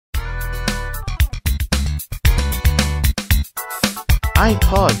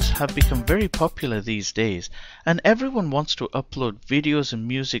iPods have become very popular these days, and everyone wants to upload videos and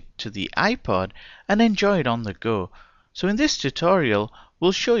music to the iPod and enjoy it on the go. So in this tutorial,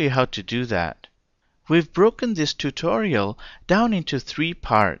 we'll show you how to do that. We've broken this tutorial down into 3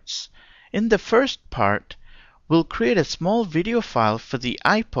 parts. In the first part, we'll create a small video file for the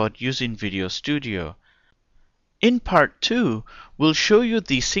iPod using VideoStudio. In part 2, we'll show you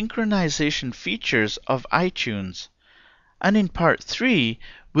the synchronization features of iTunes. And in part 3,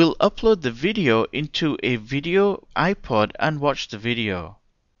 we'll upload the video into a video iPod and watch the video.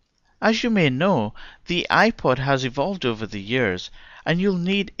 As you may know, the iPod has evolved over the years, and you'll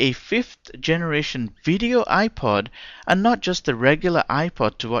need a 5th generation video iPod and not just the regular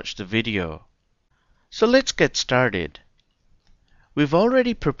iPod to watch the video. So let's get started. We've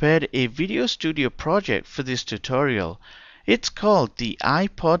already prepared a VideoStudio project for this tutorial. It's called the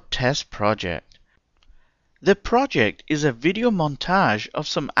iPod Test Project. The project is a video montage of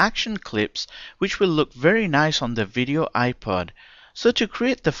some action clips which will look very nice on the video iPod. So to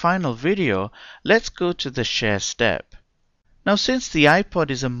create the final video, let's go to the Share step. Now since the iPod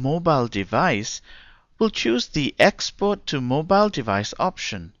is a mobile device, we'll choose the Export to Mobile Device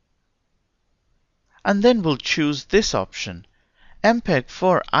option. And then we'll choose this option,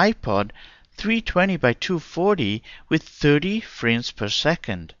 MPEG-4 iPod 320 by 240 with 30 frames per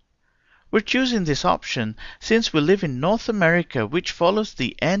second. We're choosing this option since we live in North America, which follows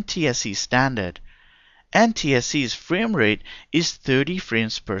the NTSC standard. NTSC's frame rate is 30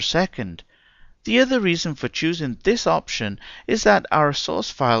 frames per second. The other reason for choosing this option is that our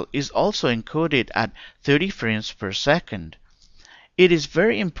source file is also encoded at 30 frames per second. It is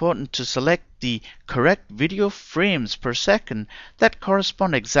very important to select the correct video frames per second that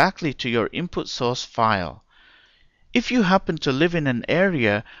correspond exactly to your input source file. If you happen to live in an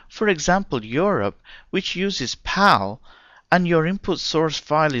area, for example Europe, which uses PAL, and your input source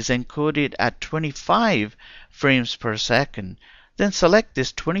file is encoded at 25 frames per second, then select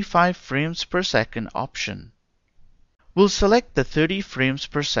this 25 frames per second option. We'll select the 30 frames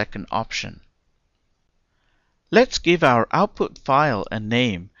per second option. Let's give our output file a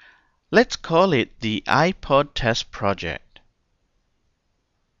name. Let's call it the iPod Test Project.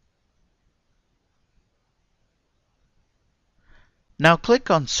 Now click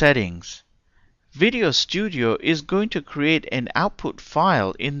on Settings. VideoStudio is going to create an output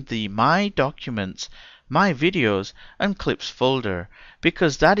file in the My Documents, My Videos and Clips folder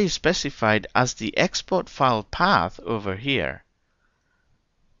because that is specified as the export file path over here.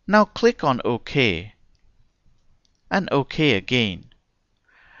 Now click on OK and OK again.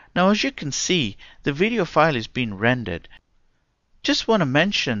 Now as you can see, the video file is being rendered. Just want to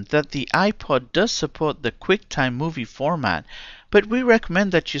mention that the iPod does support the QuickTime movie format, but we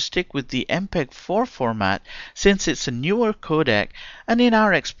recommend that you stick with the MPEG-4 format since it's a newer codec and in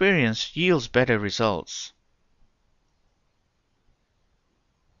our experience yields better results.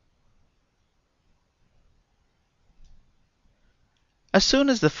 As soon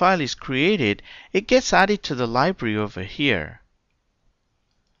as the file is created, it gets added to the library over here.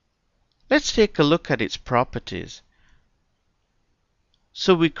 Let's take a look at its properties.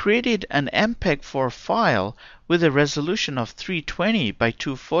 So we created an MPEG-4 file with a resolution of 320 by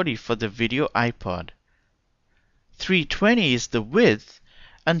 240 for the video iPod. 320 is the width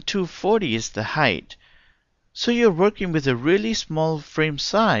and 240 is the height. So you're working with a really small frame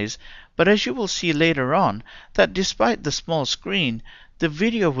size, but as you will see later on, that despite the small screen, the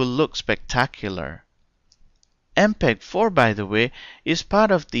video will look spectacular. MPEG-4, by the way, is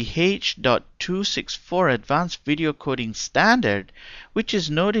part of the H.264 Advanced Video Coding Standard, which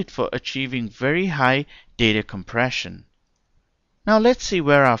is noted for achieving very high data compression. Now let's see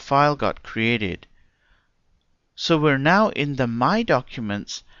where our file got created. So we're now in the My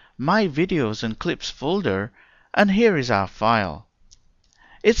Documents, My Videos and Clips folder, and here is our file.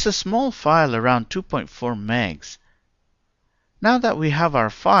 It's a small file around 2.4 megs. Now that we have our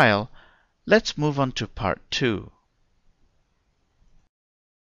file, let's move on to part 2.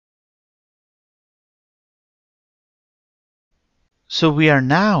 So we are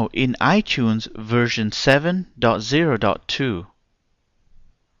now in iTunes version 7.0.2.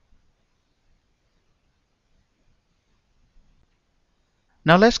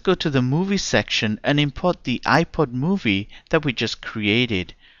 Now let's go to the movie section and import the iPod movie that we just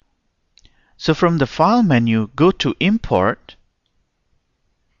created. So from the File menu, go to Import.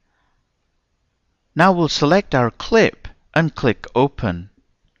 Now we'll select our clip and click Open.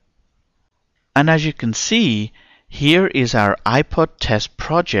 And as you can see, here is our iPod Test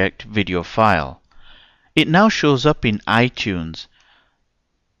Project video file. It now shows up in iTunes.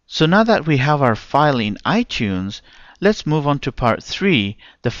 So now that we have our file in iTunes, let's move on to part 3,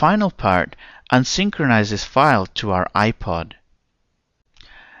 the final part, and synchronize this file to our iPod.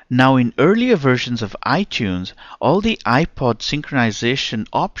 Now, in earlier versions of iTunes, all the iPod synchronization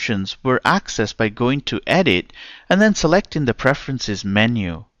options were accessed by going to Edit and then selecting the Preferences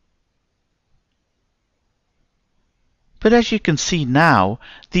menu. But as you can see now,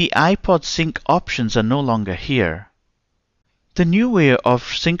 the iPod sync options are no longer here. The new way of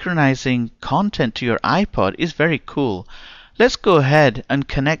synchronizing content to your iPod is very cool. Let's go ahead and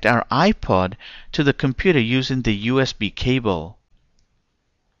connect our iPod to the computer using the USB cable.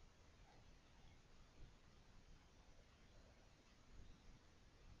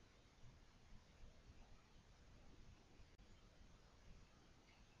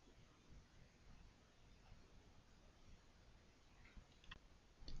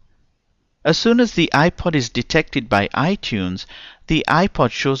 As soon as the iPod is detected by iTunes, the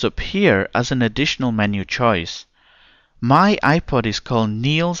iPod shows up here as an additional menu choice. My iPod is called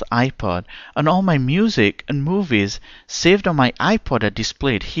Neil's iPod, and all my music and movies saved on my iPod are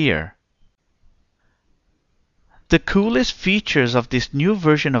displayed here. The coolest features of this new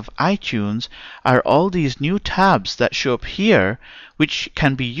version of iTunes are all these new tabs that show up here, which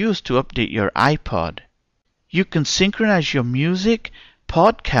can be used to update your iPod. You can synchronize your music,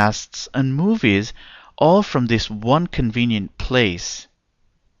 podcasts, and movies all from this one convenient place.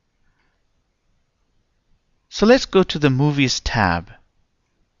 So let's go to the Movies tab.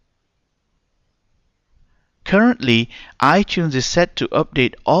 Currently, iTunes is set to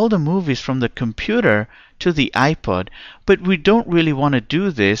update all the movies from the computer to the iPod, but we don't really want to do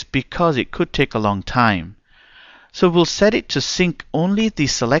this because it could take a long time. So we'll set it to sync only the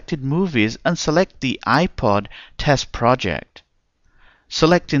selected movies and select the iPod test project.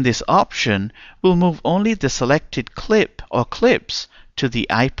 Selecting this option will move only the selected clip or clips to the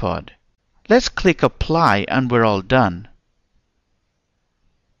iPod. Let's click Apply and we're all done.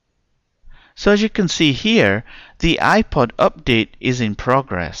 So as you can see here, the iPod update is in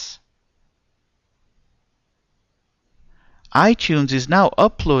progress. iTunes is now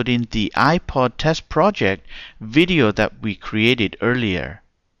uploading the iPod test project video that we created earlier.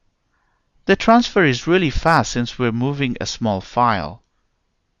 The transfer is really fast since we're moving a small file.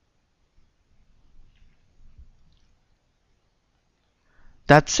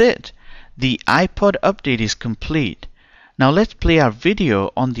 That's it. The iPod update is complete. Now let's play our video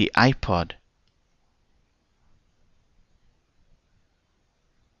on the iPod.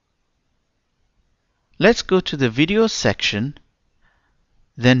 Let's go to the Video section,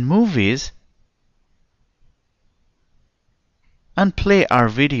 then Movies, and play our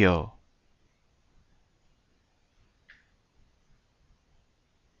video.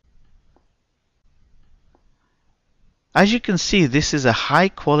 As you can see, this is a high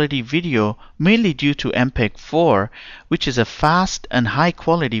quality video mainly due to MPEG 4, which is a fast and high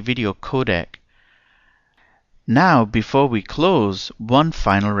quality video codec. Now, before we close, one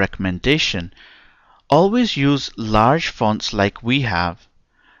final recommendation. Always use large fonts like we have.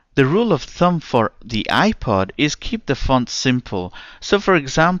 The rule of thumb for the iPod is keep the font simple. So for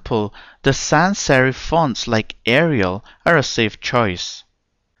example, the sans serif fonts like Arial are a safe choice.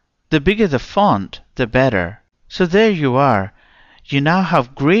 The bigger the font, the better. So there you are. You now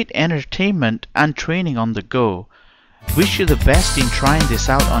have great entertainment and training on the go. Wish you the best in trying this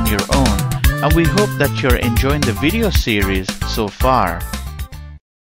out on your own, and we hope that you're enjoying the video series so far.